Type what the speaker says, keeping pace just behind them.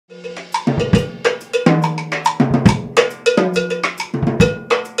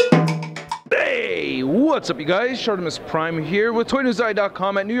What's up, you guys? ShartimusPrime here with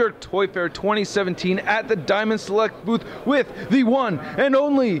ToyNewsEye.com at New York Toy Fair 2017 at the Diamond Select booth with the one and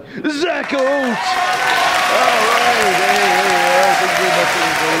only Zach Oates.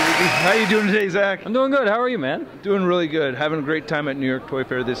 How you doing today, Zach? I'm doing good. How are you, man? Doing really good. Having a great time at New York Toy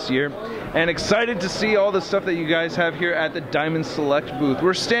Fair this year. And excited to see all the stuff that you guys have here at the Diamond Select booth.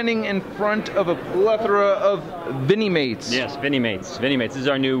 We're standing in front of a plethora of Vinimates. Yes, Vinimates. Vinimates. This is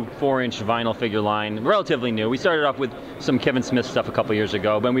our new 4-inch vinyl figure line. Relatively new. We started off with some Kevin Smith stuff a couple years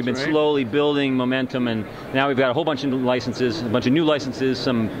ago, but we've been slowly building momentum, and now we've got a whole bunch of licenses, a bunch of new licenses,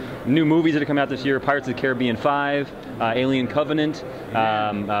 some new movies that are coming out this year: Pirates of the Caribbean 5, Alien Covenant,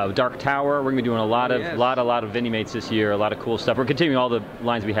 Dark Tower. We're going to be doing a lot of Vinimates this year, a lot of cool stuff. We're continuing all the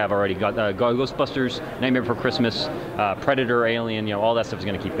lines we have already. Got Ghostbusters, Nightmare Before Christmas, Predator, Alien, you know, all that stuff is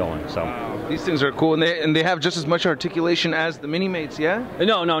going to keep going. So these things are cool, and they have just as much articulation as the Minimates, yeah?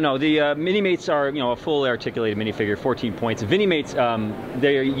 No. The Minimates are, you know, a fully articulated minifigure, 14 points. Vinimates,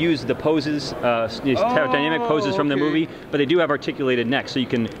 they use the poses, dynamic poses from the movie, but they do have articulated necks, so you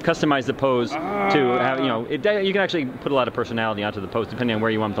can customize the pose to have, you know, you can actually put a lot of personality onto the pose depending on where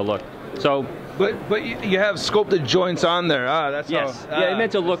you want them to look. So, but you have sculpted joints on there. That's yes. Yeah, it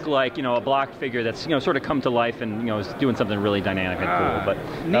meant to look like, you know, a block figure that's, you know, sort of come to life and, you know, is doing something really dynamic and cool. But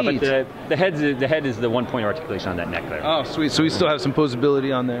the head is the 1-point articulation on that neck there. Oh, sweet. So we still have some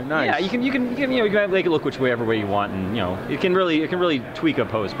posability on there. Nice. Yeah, you can make it look whichever way you want, and, you know, it can really tweak a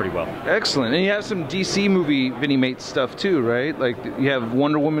pose pretty well. Excellent. And you have some DC movie Vinimate stuff too, right? Like you have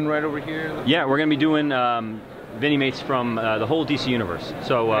Wonder Woman right over here. Yeah, we're gonna be doing Vinimates from the whole DC universe.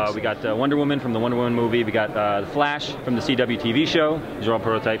 So we got Wonder Woman from the Wonder Woman movie. We got the Flash from the CW TV show. These are all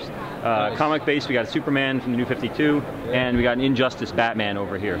prototypes. Comic base, we got Superman from the New 52, and we got an Injustice Batman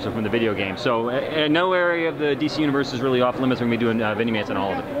over here, so from the video game. So no area of the DC universe is really off limits. We're going to be doing Vinimates on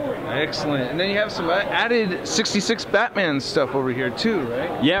all of it. Excellent. And then you have some added 66 Batman stuff over here too,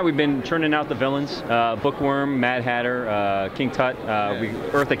 right? Yeah, we've been churning out the villains. Bookworm, Mad Hatter, King Tut,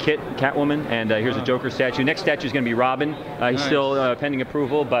 Eartha Kitt, Catwoman, and here's a Joker statue. Next statue is going to be Robin. He's still pending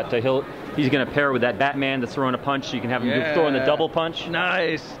approval, but he's going to pair with that Batman that's throwing a punch, so you can have him throwing the double punch.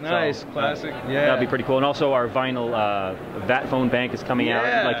 Nice, classic. Yeah, that'll be pretty cool. And also our vinyl VAT phone bank is coming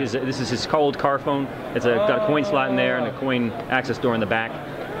out. Like this is his cold car phone. It's got a coin slot in there and a coin access door in the back.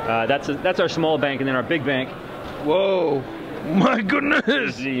 That's our small bank, and then our big bank. Whoa, my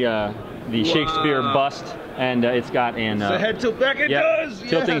goodness! The Shakespeare bust, and it's got it's a head tilt back. It does.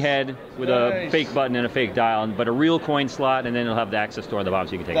 Tilting head with a fake button and a fake dial, but a real coin slot, and then it'll have the access door on the bottom,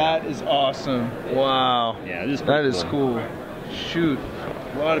 so you can take it out. That is awesome. Wow. Yeah, this is that is cool. Shoot.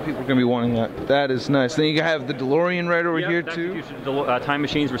 A lot of people are going to be wanting that. That is nice. Then you have the DeLorean right over here too. Time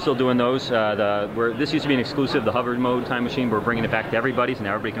machines, we're still doing those. This used to be an exclusive, the hover mode time machine. We're bringing it back to everybody, so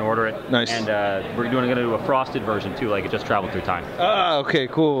now everybody can order it. Nice. And we're going to do a frosted version too, like it just traveled through time. Ah, okay,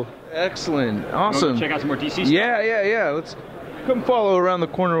 cool. Excellent. Awesome. Check out some more DC stuff? Yeah. Let's come follow around the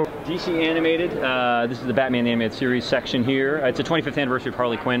corner. DC Animated. This is the Batman Animated Series section here. It's a 25th anniversary of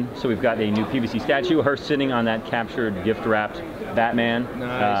Harley Quinn, so we've got a new PVC statue, her sitting on that captured, gift-wrapped Batman.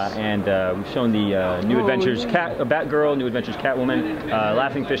 Nice. And we've shown the New Adventures Batgirl, New Adventures Catwoman,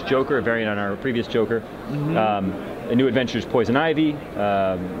 Laughing Fish Joker, a variant on our previous Joker. A New Adventures Poison Ivy,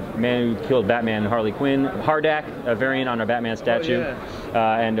 Man Who Killed Batman and Harley Quinn, Hardak, a variant on our Batman statue,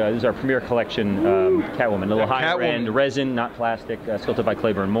 and this is our premier collection Catwoman, a little higher end resin, not plastic, sculpted by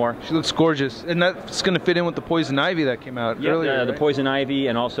Claiborne Moore. She looks gorgeous, and that's going to fit in with the Poison Ivy that came out earlier. The Poison Ivy,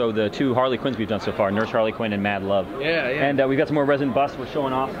 and also the 2 Harley Quinns we've done so far, Nurse Harley Quinn and Mad Love. And we've got some more resin busts we're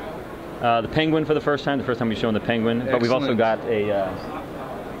showing off. The Penguin for the first time we've shown the Penguin, but we've also got a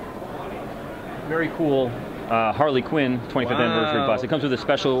very cool Harley Quinn 25th anniversary bust. It comes with a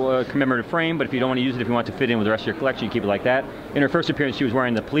special commemorative frame, but if you don't want to use it, if you want to fit in with the rest of your collection, you keep it like that. In her first appearance, she was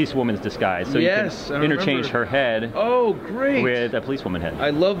wearing the policewoman's disguise, so you can interchange her head with a policewoman head. I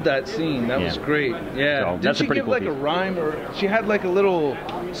love that scene. That was great. Yeah. So, did she give like a rhyme, or she had like a little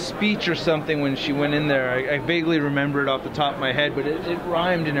speech or something when she went in there? I vaguely remember it off the top of my head, but it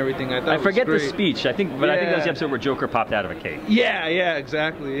rhymed and everything. I forget the speech. I think that was the episode where Joker popped out of a cake. Yeah,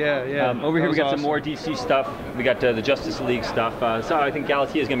 exactly. Yeah. Over here we got some more DC stuff. We got the Justice League stuff. So I think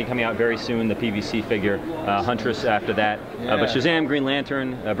Galatea is going to be coming out very soon, the PVC figure. Huntress after that. But Shazam, Green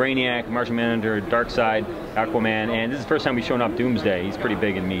Lantern, Brainiac, Martian Manhunter, Darkseid, Aquaman, and this is the first time we've shown off Doomsday. He's pretty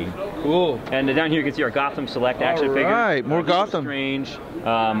big and mean. Cool. And down here you can see our Gotham Select action figure. Right, more Gotham. Strange,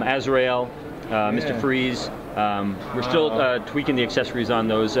 Azrael, Mr. Freeze. We're still tweaking the accessories on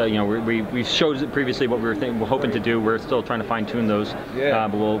those. You know, we showed previously what we're hoping to do. We're still trying to fine tune those,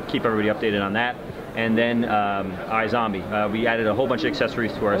 but we'll keep everybody updated on that. and then iZombie. We added a whole bunch of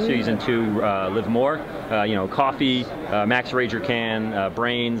accessories to our Season 2 Live More. You know, coffee, Max Rager can,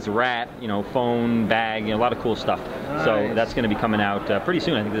 brains, rat, you know, phone, bag, you know, a lot of cool stuff. Nice. So that's going to be coming out pretty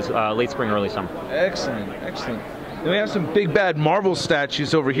soon. I think this late spring, early summer. Excellent, excellent. And we have some big bad Marvel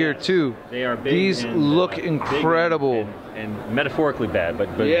statues over here too. They are big. These look incredible. And metaphorically bad,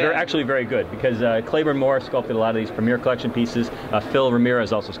 but they're actually very good, because Claiborne Moore sculpted a lot of these Premier Collection pieces. Phil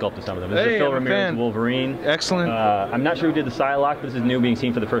Ramirez also sculpted some of them. This is Phil Ramirez Wolverine. Excellent. I'm not sure who did the Psylocke, but this is new, being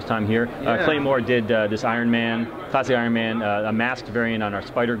seen for the first time here. Clay Moore did this Iron Man, classic Iron Man, a masked variant on our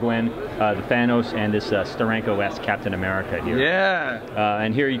Spider-Gwen, the Thanos, and this Steranko-esque Captain America here. Yeah.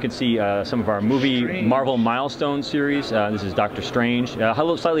 And here you can see some of our movie Marvel Milestone series. This is Doctor Strange.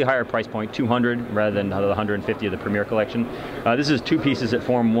 Slightly higher price point, $200 rather than the $150 of the Premier Collection. This is two pieces that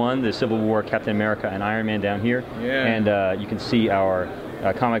form one, the Civil War Captain America and Iron Man down here. Yeah. And you can see our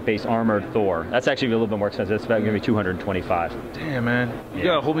comic-based armored Thor. That's actually a little bit more expensive. That's about going to be $225. Damn, man. You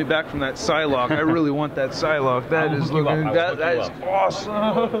gotta hold me back from that Psylocke. I really want that Psylocke. That is looking, that is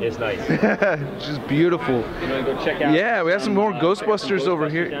awesome. It's nice. It's just beautiful. You want to go check out? Yeah, we have some more Ghostbusters over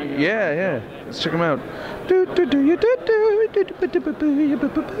here. Yeah, yeah. Let's check them out. The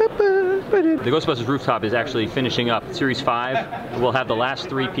Ghostbusters rooftop is actually finishing up. Series 5 will have the last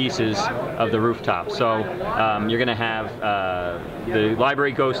 3 pieces of the rooftop. So you're going to have the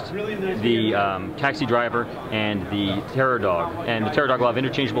library ghost, the taxi driver, and the terror dog. And the terror dog will have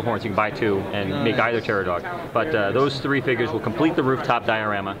interchangeable horns. You can buy 2 and make either terror dog. But those 3 figures will complete the rooftop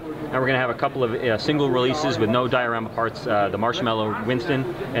diorama. And we're going to have a couple of single releases with no diorama parts, the Marshmallow Winston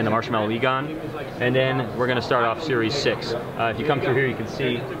and the Marshmallow Egon. And then we're going to start off Series 6. If you come through here, you can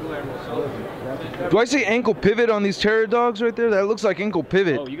see. Do I see ankle pivot on these terror dogs right there? That looks like ankle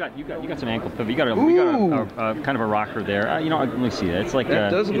pivot. Oh, you got some ankle pivot. You got a kind of a rocker there. You know, let me see that. It's like that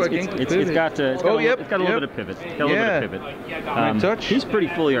does look like ankle pivot. It's got a little bit of pivot. It's got a little bit of pivot. Touch. He's pretty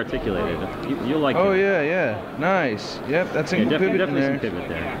fully articulated. You'll like. Oh yeah, yeah. Nice. Yep, that's ankle pivot. Definitely some pivot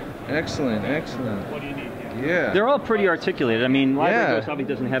there. Excellent, excellent. Yeah. They're all pretty articulated. I mean, Library Ghost probably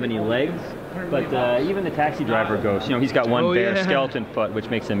doesn't have any legs, but even the taxi driver ghost, you know, he's got one bare skeleton foot, which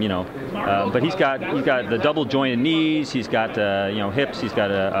makes him, you know, but he's got the double jointed knees, he's got you know, hips, he's got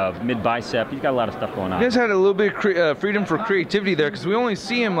a mid bicep, he's got a lot of stuff going on. You guys had a little bit of freedom for creativity there, because we only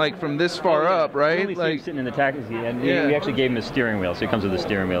see him like from this far up, right? We only see him sitting in the taxi, and we actually gave him a steering wheel, so he comes with a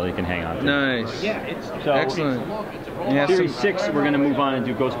steering wheel he can hang on to. Nice. So, excellent. Series 6, we're going to move on and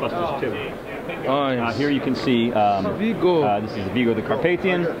do Ghostbusters 2. Nice. Here you can see this is Vigo the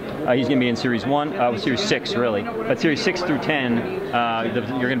Carpathian. He's going to be in Series 1, Series 6 really. But Series 6 through 10, you're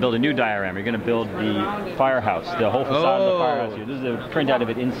going to build a new diorama. You're going to build the firehouse, the whole facade of the firehouse here. This is a printout of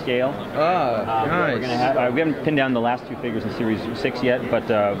it in scale. Nice. We're going to have, we haven't pinned down the last 2 figures in Series 6 yet, but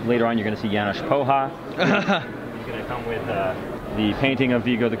later on you're going to see Janusz Poha. He's going to come with the painting of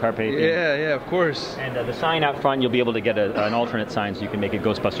Vigo the Carpathian. Yeah, yeah, of course. And the sign out front, you'll be able to get an alternate sign, so you can make it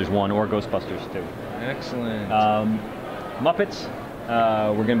Ghostbusters 1 or Ghostbusters 2. Excellent. Muppets.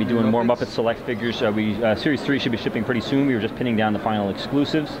 We're going to be doing more Muppet Select figures. Series 3 should be shipping pretty soon. We were just pinning down the final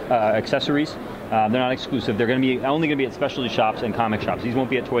exclusives, accessories. They're not exclusive. They're going to be only going to be at specialty shops and comic shops. These won't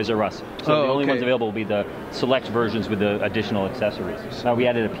be at Toys R Us. So the only ones available will be the select versions with the additional accessories. We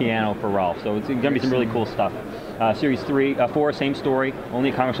added a piano for Ralph, so it's going to be some really cool stuff. Series 4, same story, only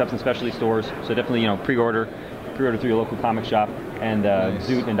at comic shops and specialty stores. So definitely, you know, pre-order through your local comic shop. And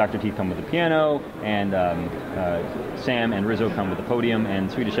Zoot and Dr. Teeth come with the piano, and Sam and Rizzo come with the podium, and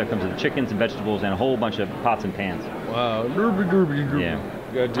Swedish Chef comes with the chickens and vegetables and a whole bunch of pots and pans. Wow. Yeah.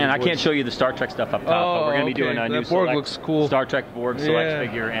 And I can't show you the Star Trek stuff up top, but we're going to be doing a new Star Trek Borg Select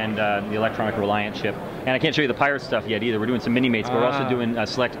figure and the Electronic Reliant ship. And I can't show you the pirate stuff yet either. We're doing some mini-mates, but we're also doing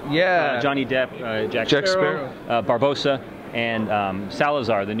Select Johnny Depp, Jack Sparrow, Barbossa, and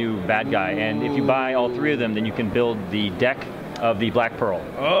Salazar, the new bad guy. And if you buy all 3 of them, then you can build the deck of the Black Pearl.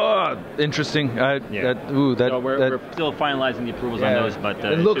 Oh, interesting. So we're still finalizing the approvals on those, but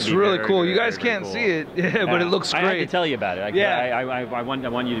it looks really cool. You guys can't see it, but it looks great. I have to tell you about it. I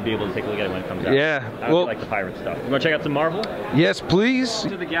want you to be able to take a look at it when it comes out. Yeah. I like the pirate stuff. You want to check out some Marvel? Yes, please.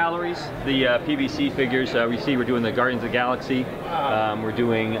 To the galleries, the PVC figures. We're doing the Guardians of the Galaxy. We're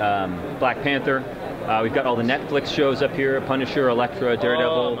doing Black Panther. We've got all the Netflix shows up here: Punisher, Elektra,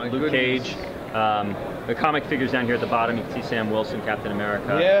 Daredevil, Luke Cage. The comic figures down here at the bottom, you can see Sam Wilson, Captain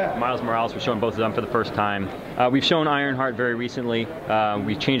America. Yeah. Miles Morales, we're showing both of them for the first time. We've shown Ironheart very recently.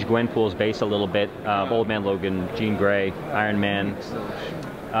 We've changed Gwenpool's base a little bit. Old Man Logan, Jean Grey, Iron Man.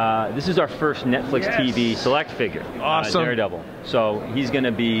 This is our first Netflix TV Select figure. Awesome. Daredevil. So he's going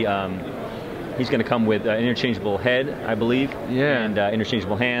to be He's going to come with an interchangeable head, I believe, and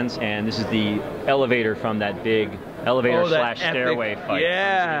interchangeable hands. And this is the elevator from that big elevator slash stairway fight.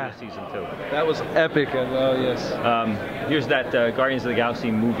 Yeah, season 2. That was epic as well. Yes. Here's that Guardians of the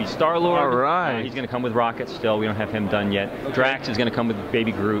Galaxy movie Star-Lord. All right. He's going to come with rockets still. We don't have him done yet. Okay. Drax is going to come with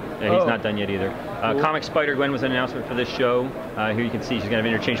Baby Groot. He's not done yet either. Cool. Comic Spider-Gwen was an announcement for this show. Here you can see she's going to have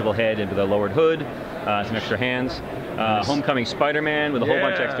an interchangeable head and with a lowered hood, some extra hands. Homecoming Spider-Man with a whole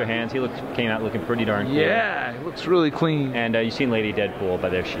bunch of extra hands. He came out looking pretty darn cool. Yeah, he looks really clean. And you've seen Lady Deadpool, but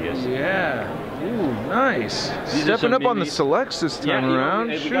there she is. Yeah. Ooh, nice. Stepping up on the selects this time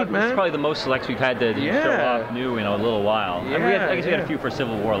around. Shoot, man. It's probably the most selects we've had to show off new in a little while. Yeah, I guess we had a few for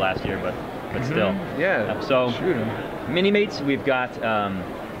Civil War last year, but still. Yeah. So, Mini-Mates, we've got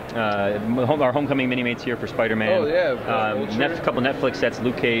our Homecoming Mini-Mates here for Spider-Man. Oh, yeah. A couple Netflix sets,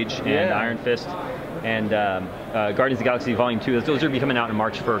 Luke Cage and Iron Fist. And Guardians of the Galaxy Volume 2. Those are be coming out on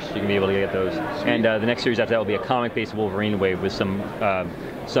March 1st. You can be able to get those. Sweet. And the next series after that will be a comic-based Wolverine wave with some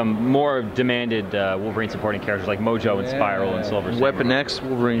more demanded Wolverine supporting characters like Mojo and Spiral and Silver Sable. Weapon X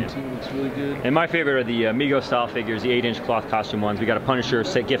Wolverine 2 looks really good. And my favorite are the Mego style figures, the 8-inch cloth costume ones. We got a Punisher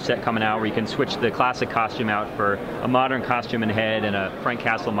gift set coming out where you can switch the classic costume out for a modern costume and head and a Frank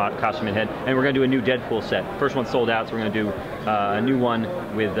Castle costume and head. And we're going to do a new Deadpool set. First one sold out, so we're going to do a new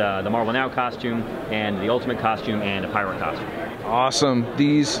one with the Marvel Now costume and the Ultimate costume and a Pirate costume. Awesome.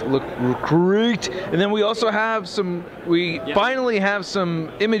 These look great. And then we also have finally have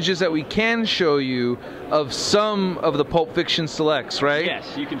some images that we can show you of some of the Pulp Fiction selects, right?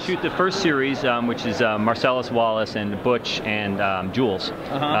 Yes, you can shoot the first series, which is Marcellus Wallace and Butch and Jules,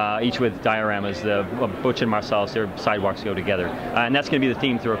 each with dioramas. Butch and Marcellus, their sidewalks go together. And that's going to be the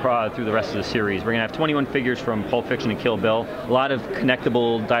theme through the rest of the series. We're going to have 21 figures from Pulp Fiction and Kill Bill. A lot of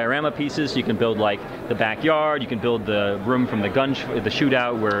connectable diorama pieces. You can build like the backyard. You can build the room from the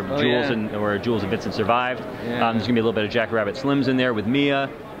shootout where Jules and Vincent survived. There's going to be a little bit of Jack Rabbit Slims in there with Mia.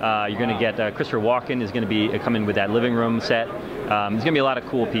 You're going to get Christopher Walken is going to be coming with that living room set. There's going to be a lot of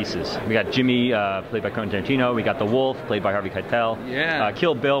cool pieces. We got Jimmy, played by Quentin Tarantino. We got the Wolf, played by Harvey Keitel. Yeah.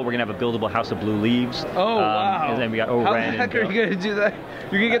 Kill Bill, we're going to have a buildable House of Blue Leaves. Oh, wow. And then we got Oren. How the heck are you going to do that?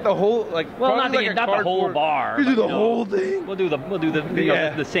 You're going to get the whole, like, well, not the whole bar. You do the whole thing? We'll do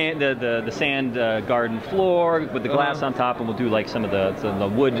the sand garden floor with the glass on top, and we'll do like some of the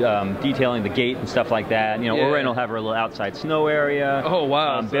wood detailing the gate and stuff like that. Oren will have her little outside snow area. Oh,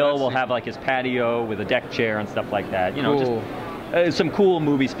 wow. Bill will have like his patio with a deck chair and stuff like that. Cool. Just some cool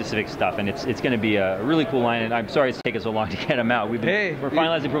movie-specific stuff, and it's going to be a really cool line. And I'm sorry it's taken so long to get them out. We're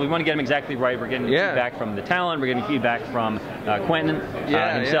finalizing. We want to get them exactly right. We're getting feedback from the talent. We're getting feedback from Quentin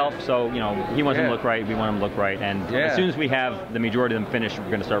himself. So he wants them to look right. We want them to look right. And as soon as we have the majority of them finished, we're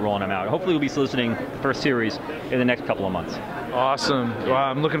going to start rolling them out. Hopefully, we'll be soliciting the first series in the next couple of months. Awesome. Wow,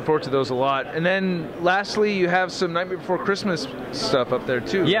 I'm looking forward to those a lot. And then lastly, you have some Nightmare Before Christmas stuff up there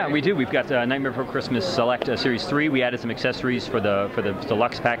too. Yeah, we do. We've got Nightmare Before Christmas Select Series 3. We added some accessories for the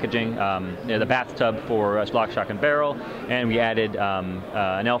deluxe packaging. The bathtub for Lock, Shock, and Barrel, and we added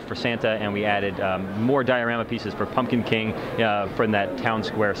an elf for Santa, and we added more diorama pieces for Pumpkin King from that town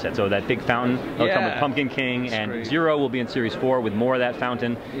square set. So that big fountain will come with Pumpkin King, and great. Zero will be in Series 4 with more of that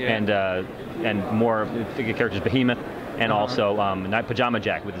fountain and more figure characters, Behemoth. And also Night Pajama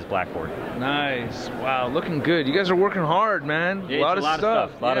Jack with his blackboard. Nice. Wow, looking good. You guys are working hard, man. Yeah, a lot of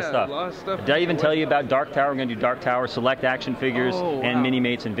stuff. A lot of stuff. Did I even tell you about Dark Tower? We're going to do Dark Tower select action figures and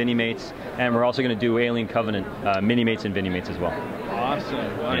Mini-Mates and Vini-Mates. And we're also going to do Alien Covenant Mini-Mates and Vini-Mates as well.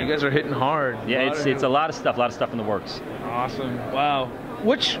 Awesome. Wow, you guys are hitting hard. Yeah, it's a lot of stuff in the works. Awesome. Wow.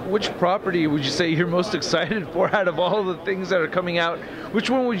 Which property would you say you're most excited for out of all the things that are coming out? Which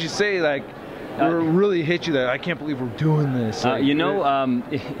one would you say, like, really hit you that I can't believe we're doing this? Like,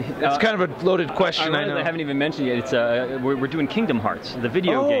 it's kind of a loaded question. I know. I haven't even mentioned yet. It's we're doing Kingdom Hearts, the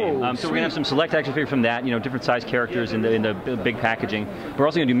video game. So we're gonna have some select action figures from that. Different size characters in the big packaging. We're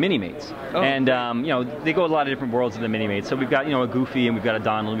also gonna do Mini-Mates, and they go a lot of different worlds in the Mini-Mates. So we've got a Goofy, and we've got a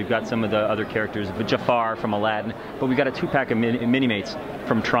Donald, we've got some of the other characters, Jafar from Aladdin, but we've got a 2-pack of Mini-Mates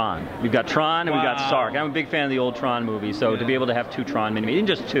from Tron. We've got Tron and we've got Sark. I'm a big fan of the old Tron movie, so to be able to have 2 Tron Mini-Mates, and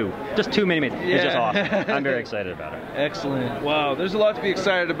just two Mini-Mates. It's just awesome. I'm very excited about it. Excellent. Wow, there's a lot to be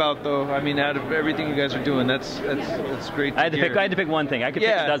excited about, though. I mean, out of everything you guys are doing, that's great. I had to pick one thing. I could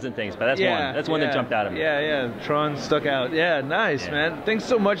pick a dozen things, but that's one. That's one that jumped out of me. Yeah. Tron stuck out. Yeah, nice, man. Thanks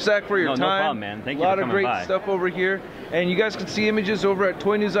so much, Zach, for your time. No problem, man. Thank you for coming by. A lot of great stuff over here, and you guys can see images over at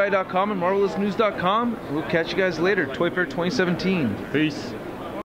toynewseye.com and marvelousnews.com. We'll catch you guys later. Toy Fair 2017. Peace.